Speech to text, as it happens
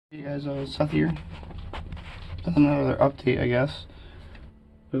Hey guys, Seth here. With another update, I guess.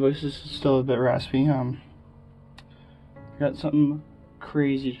 My voice is still a bit raspy. I got something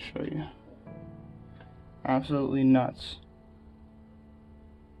crazy to show you. Absolutely nuts.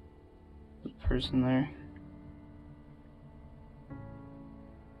 The person there.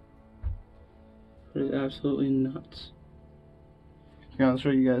 It is absolutely nuts. Here, I'll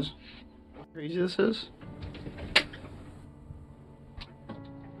show you guys how crazy this is.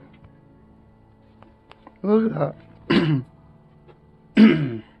 Look at that.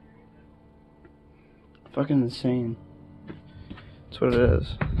 Fucking insane. That's what it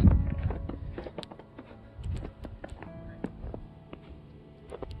is.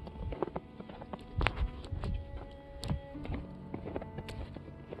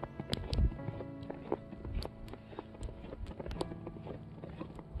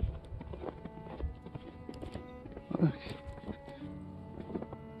 Look.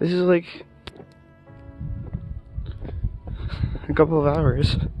 This is like a couple of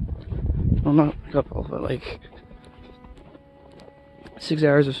hours. Well, not a couple, but like 6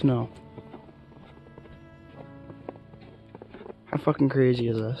 hours of snow. How fucking crazy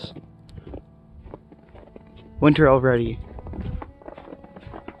is this? Winter already.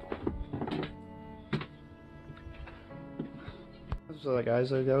 So like,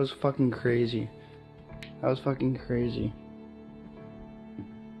 guys, like, that was fucking crazy. That was fucking crazy.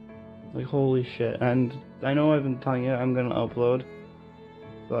 Like, holy shit. And I know I've been telling you I'm gonna upload,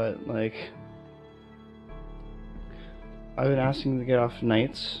 but like, I've been asking to get off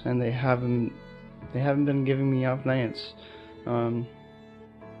nights, and they haven't been giving me off nights.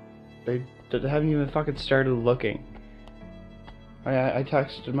 They haven't even fucking started looking. I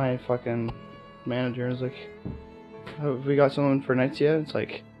texted my fucking manager. I was like, have we got someone for nights yet? It's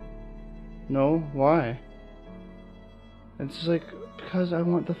like, no, why? It's just like, because I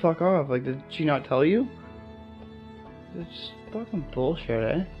want the fuck off. Like, did she not tell you? It's just fucking bullshit,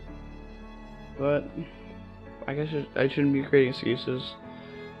 eh? But I guess I shouldn't be creating excuses.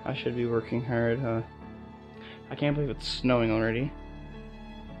 I should be working hard. I can't believe it's snowing already.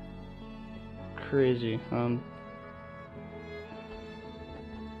 Crazy.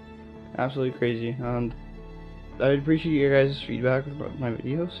 Absolutely crazy. I'd appreciate your guys' feedback about my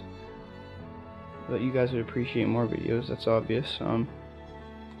videos. But you guys would appreciate more videos. That's obvious. I'm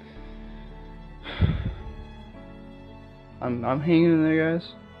hanging in there,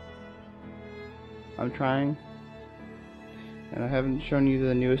 guys. I'm trying. And I haven't shown you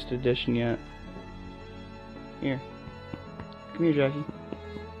the newest edition yet. Here. Come here, Jackie.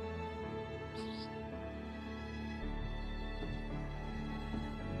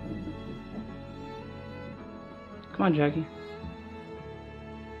 Come on, Jackie.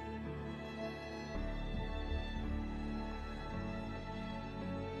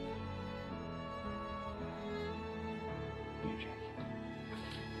 Here, Jackie.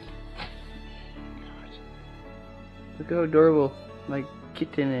 Look how adorable my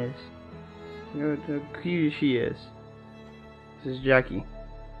kitten is. Look how cute she is. This is Jackie.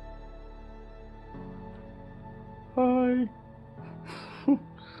 Hi.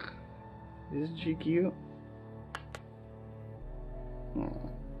 Isn't she cute? Oh.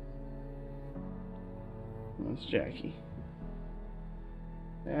 That's Jackie.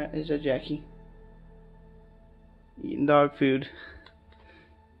 That is a Jackie. Eating dog food.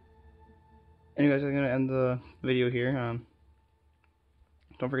 Anyways, I'm gonna end the video here.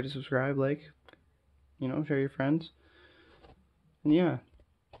 Don't forget to subscribe, like, share your friends. And yeah,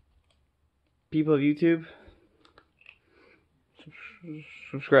 people of YouTube,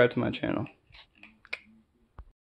 subscribe to my channel.